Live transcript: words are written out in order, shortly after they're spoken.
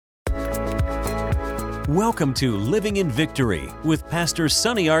Welcome to Living in Victory with Pastor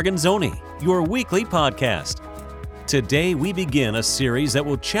Sonny Arganzoni, your weekly podcast. Today we begin a series that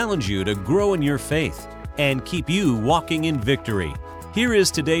will challenge you to grow in your faith and keep you walking in victory. Here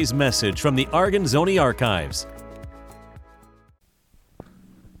is today's message from the Arganzoni Archives.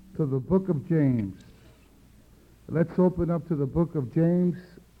 To the book of James. Let's open up to the book of James,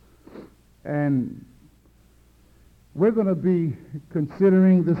 and we're going to be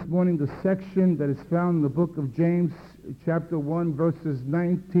considering this morning the section that is found in the book of James, chapter 1, verses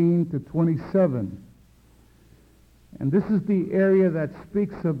 19 to 27. And this is the area that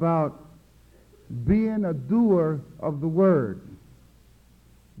speaks about being a doer of the word.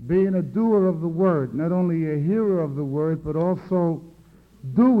 Being a doer of the word, not only a hearer of the word, but also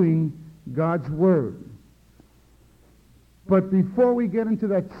doing God's word. But before we get into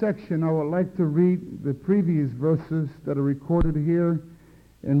that section, I would like to read the previous verses that are recorded here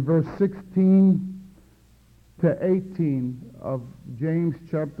in verse 16 to 18 of James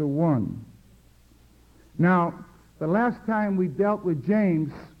chapter 1. Now, the last time we dealt with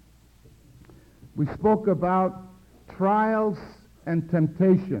James, we spoke about trials and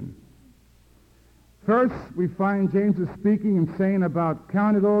temptation. First, we find James is speaking and saying about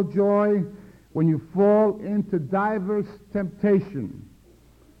count it all joy when you fall into diverse temptation,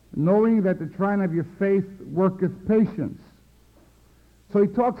 knowing that the trying of your faith worketh patience. So he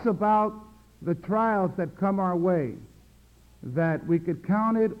talks about the trials that come our way, that we could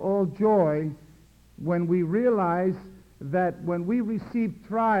count it all joy when we realize that when we receive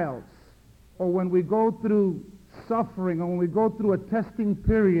trials, or when we go through suffering, or when we go through a testing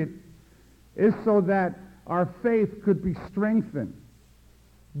period, is so that our faith could be strengthened.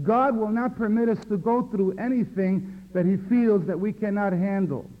 God will not permit us to go through anything that he feels that we cannot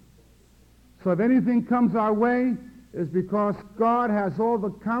handle. So if anything comes our way, it's because God has all the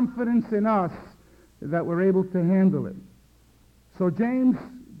confidence in us that we're able to handle it. So James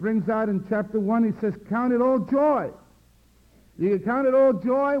brings out in chapter 1, he says, count it all joy. You can count it all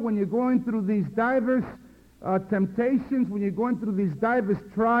joy when you're going through these diverse temptations, when you're going through these diverse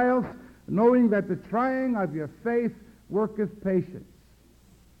trials, knowing that the trying of your faith worketh patience.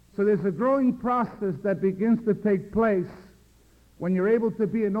 So there's a growing process that begins to take place when you're able to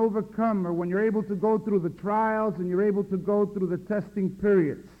be an overcomer, when you're able to go through the trials and you're able to go through the testing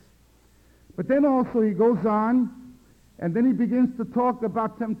periods. But then also he goes on, and then he begins to talk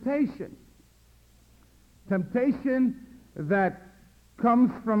about temptation. Temptation that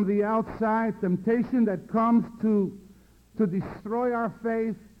comes from the outside, temptation that comes to destroy our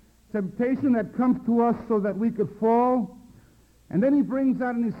faith, temptation that comes to us so that we could fall. And then he brings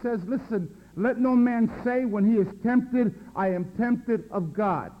out and he says, listen, let no man say when he is tempted, I am tempted of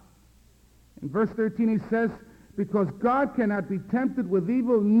God. In verse 13 he says, because God cannot be tempted with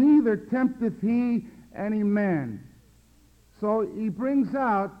evil, neither tempteth he any man. So he brings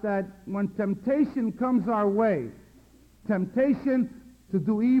out that when temptation comes our way, temptation to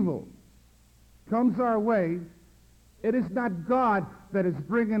do evil comes our way, it is not God that is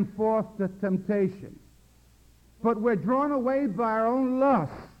bringing forth the temptation. But we're drawn away by our own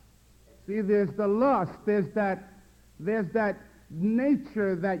lust. See, there's the lust, there's that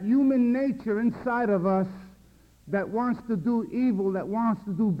nature, that human nature inside of us that wants to do evil, that wants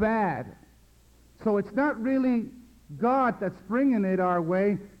to do bad. So it's not really God that's bringing it our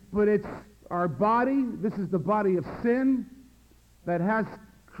way, but it's our body. This is the body of sin that has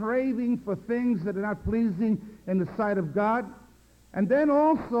craving for things that are not pleasing in the sight of God. And then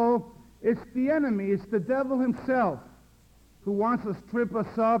also, it's the enemy, it's the devil himself who wants to trip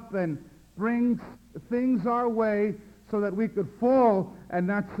us up and brings things our way so that we could fall and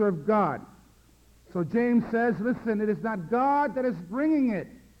not serve God. So James says, listen, it is not God that is bringing it,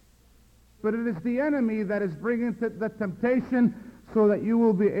 but it is the enemy that is bringing the temptation so that you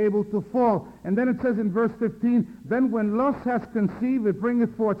will be able to fall. And then it says in verse 15, then when lust has conceived, it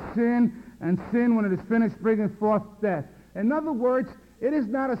bringeth forth sin, and sin, when it is finished, bringeth forth death. In other words, it is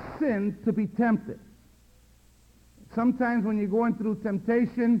not a sin to be tempted. Sometimes when you're going through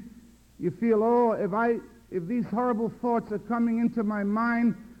temptation, you feel, oh, if these horrible thoughts are coming into my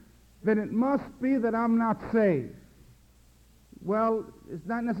mind, then it must be that I'm not saved. Well, it's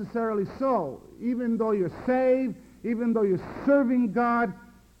not necessarily so. Even though you're saved, even though you're serving God,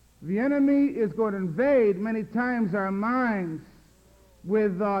 the enemy is going to invade many times our minds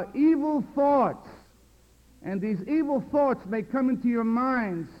with evil thoughts. And these evil thoughts may come into your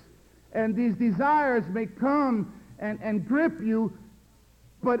minds, and these desires may come and grip you,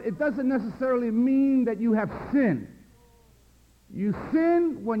 but it doesn't necessarily mean that you have sinned. You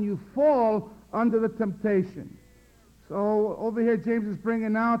sin when you fall under the temptation. So over here James is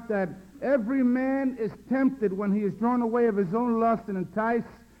bringing out that every man is tempted when he is drawn away of his own lust and enticed.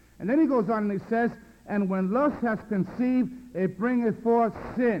 And then he goes on and he says, and when lust has conceived, it bringeth forth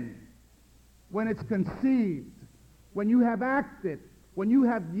sin. When it's conceived, when you have acted, when you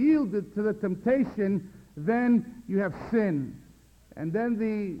have yielded to the temptation, then you have sin. And then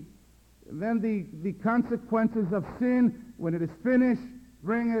the consequences of sin, when it is finished,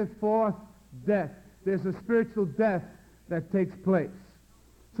 bringeth forth death. There's a spiritual death that takes place.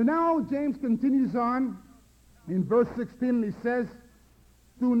 So now James continues on in verse 16, and he says,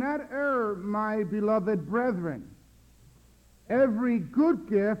 do not err, my beloved brethren. Every good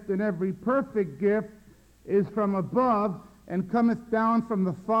gift and every perfect gift is from above and cometh down from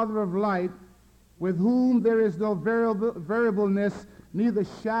the Father of light, with whom there is no variableness, neither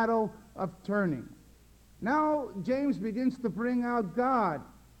shadow of turning. Now James begins to bring out God.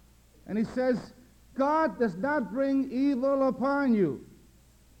 And he says, God does not bring evil upon you,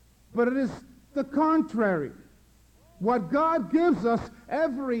 but it is the contrary. What God gives us,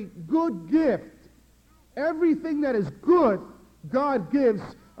 every good gift, everything that is good, God gives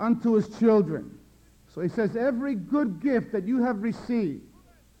unto his children. So he says, every good gift that you have received,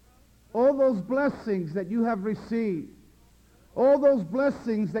 all those blessings that you have received, all those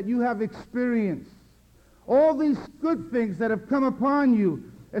blessings that you have experienced, all these good things that have come upon you,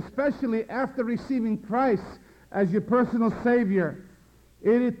 especially after receiving Christ as your personal Savior,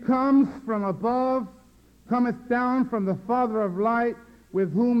 it comes from above, cometh down from the Father of light,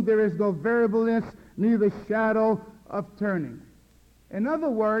 with whom there is no variableness, neither shadow of turning. In other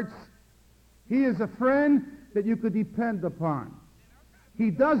words, he is a friend that you could depend upon.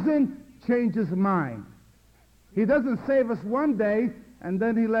 He doesn't change his mind. He doesn't save us one day and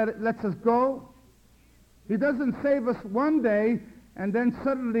then he lets us go. He doesn't save us one day and then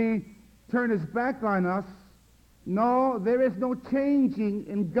suddenly turn his back on us. No, there is no changing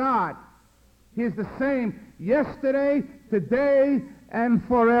in God. He is the same yesterday, today, and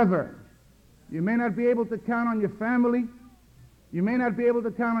forever. You may not be able to count on your family. You may not be able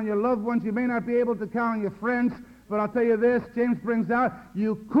to count on your loved ones. You may not be able to count on your friends. But I'll tell you this, James brings out,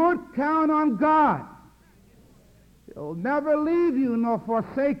 you could count on God. He'll never leave you nor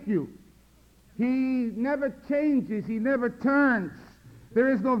forsake you. He never changes. He never turns.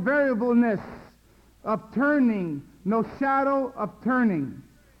 There is no variableness of turning, no shadow of turning.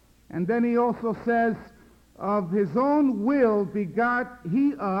 And then he also says, of his own will begot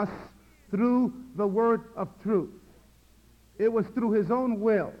he us through the word of truth. It was through his own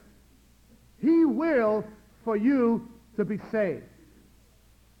will. He willed for you to be saved.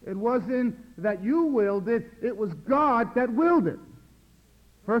 It wasn't that you willed it, it was God that willed it.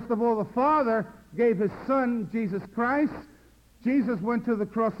 First of all, the Father gave his Son, Jesus Christ. Jesus went to the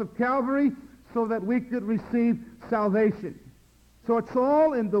cross of Calvary so that we could receive salvation. So it's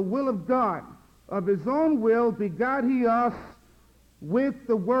all in the will of God. Of his own will begot he us with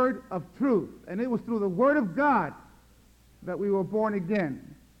the word of truth. And it was through the word of God that we were born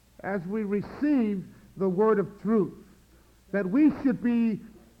again, as we received the word of truth, that we should be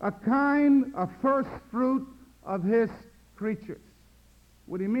a kind of first fruit of his creatures.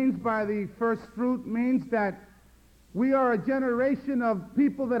 What he means by the first fruit means that we are a generation of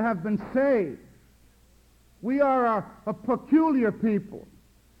people that have been saved. We are a peculiar people.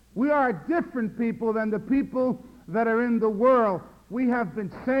 We are a different people than the people that are in the world. We have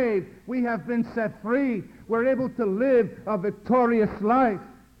been saved. We have been set free. We're able to live a victorious life.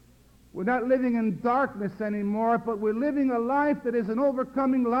 We're not living in darkness anymore, but we're living a life that is an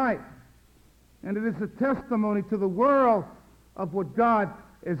overcoming life. And it is a testimony to the world of what God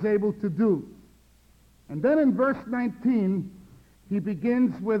is able to do. And then in verse 19, he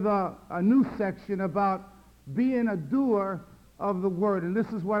begins with a new section about being a doer of the word. And this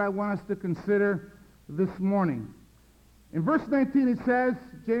is what I want us to consider this morning. In verse 19 it says,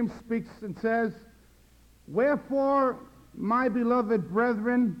 James speaks and says, wherefore, my beloved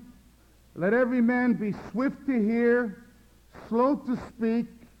brethren, let every man be swift to hear, slow to speak,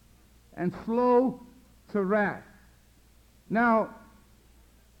 and slow to wrath. Now,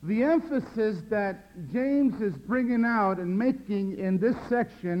 the emphasis that James is bringing out and making in this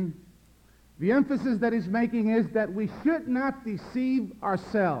section, the emphasis that he's making is that we should not deceive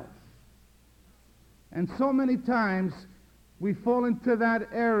ourselves. And so many times we fall into that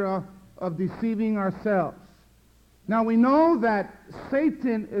era of deceiving ourselves. Now we know that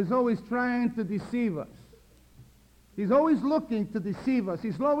Satan is always trying to deceive us. He's always looking to deceive us.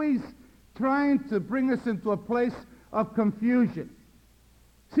 He's always trying to bring us into a place of confusion.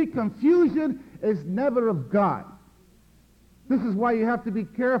 See, confusion is never of God. This is why you have to be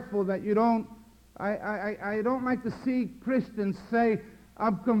careful that you don't I don't like to see Christians say,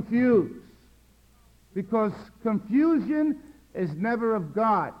 I'm confused. Because confusion is never of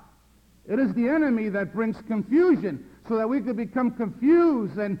God. It is the enemy that brings confusion so that we could become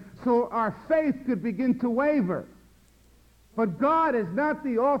confused and so our faith could begin to waver. But God is not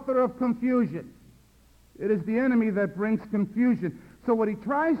the author of confusion. It is the enemy that brings confusion. So what he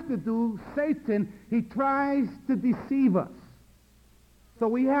tries to do, Satan, he tries to deceive us. So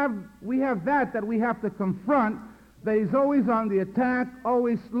we have that we have to confront, that he's always on the attack,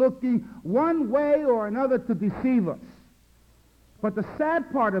 always looking one way or another to deceive us. But the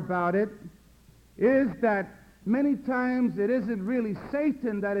sad part about it is that many times it isn't really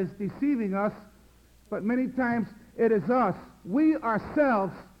Satan that is deceiving us, but many times it is us. We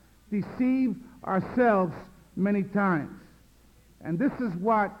ourselves deceive ourselves many times. And this is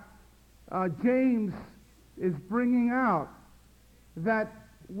what James is bringing out, that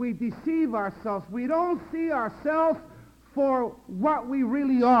we deceive ourselves. We don't see ourselves for what we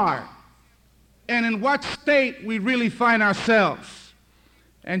really are and in what state we really find ourselves.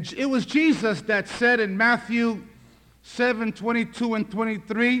 And it was Jesus that said in Matthew 7:22 and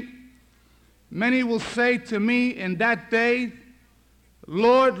 23, many will say to me in that day,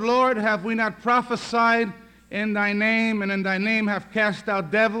 Lord, Lord, have we not prophesied in thy name, and in thy name have cast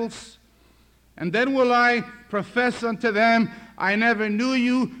out devils? And then will I profess unto them, I never knew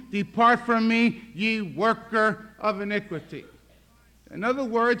you, depart from me, ye worker of iniquity. In other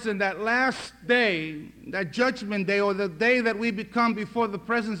words, in that last day, that judgment day, or the day that we become before the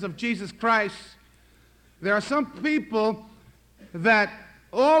presence of Jesus Christ, there are some people that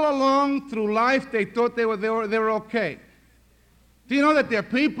all along through life they thought they were okay. Do you know that there are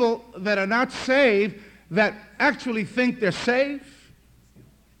people that are not saved that actually think they're saved?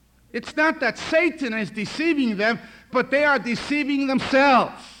 It's not that Satan is deceiving them, but they are deceiving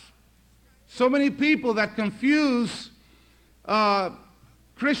themselves. So many people that confuse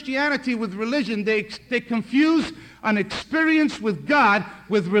Christianity with religion, they confuse an experience with God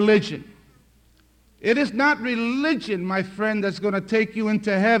with religion. It is not religion, my friend, that's going to take you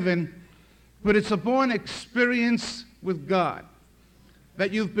into heaven, but it's a born experience with God.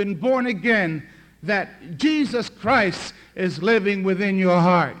 That you've been born again, that Jesus Christ is living within your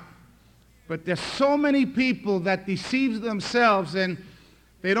heart. But there's so many people that deceive themselves, and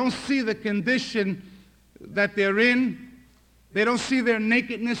they don't see the condition that they're in. They don't see their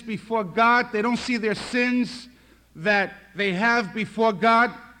nakedness before God. They don't see their sins that they have before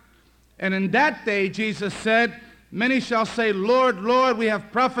God. And in that day, Jesus said, many shall say, Lord, Lord, we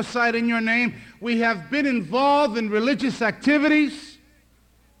have prophesied in your name. We have been involved in religious activities.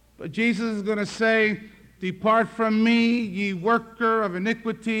 But Jesus is going to say, depart from me, ye worker of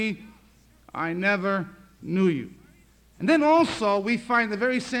iniquity. I never knew you. And then also we find the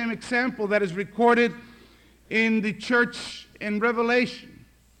very same example that is recorded in the church in Revelation.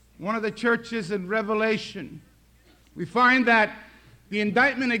 One of the churches in Revelation. We find that the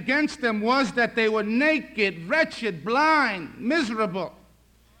indictment against them was that they were naked, wretched, blind, miserable.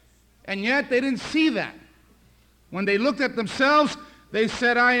 And yet they didn't see that. When they looked at themselves, they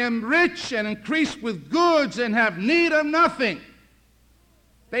said, I am rich and increased with goods and have need of nothing.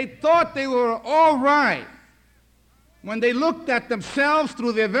 They thought they were all right. When they looked at themselves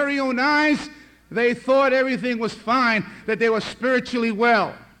through their very own eyes, they thought everything was fine, that they were spiritually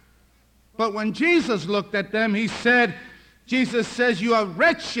well. But when Jesus looked at them, he said, Jesus says, you are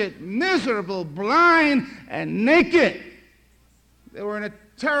wretched, miserable, blind, and naked. They were in a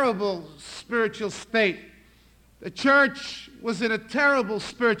terrible spiritual state. The church was in a terrible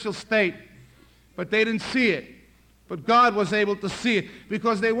spiritual state, but they didn't see it. But God was able to see it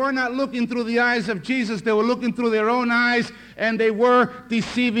because they were not looking through the eyes of Jesus. They were looking through their own eyes, and they were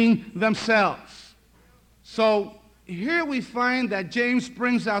deceiving themselves. So here we find that James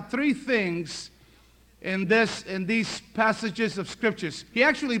brings out three things in these passages of scriptures. He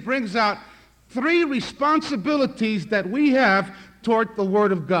actually brings out three responsibilities that we have toward the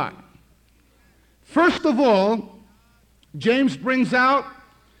Word of God. First of all, James brings out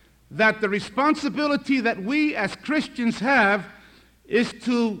that the responsibility that we as Christians have is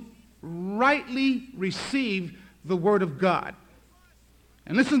to rightly receive the Word of God.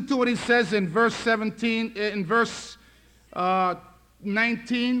 And listen to what he says in verse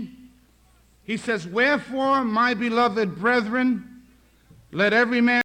 19. He says, wherefore, my beloved brethren, let every man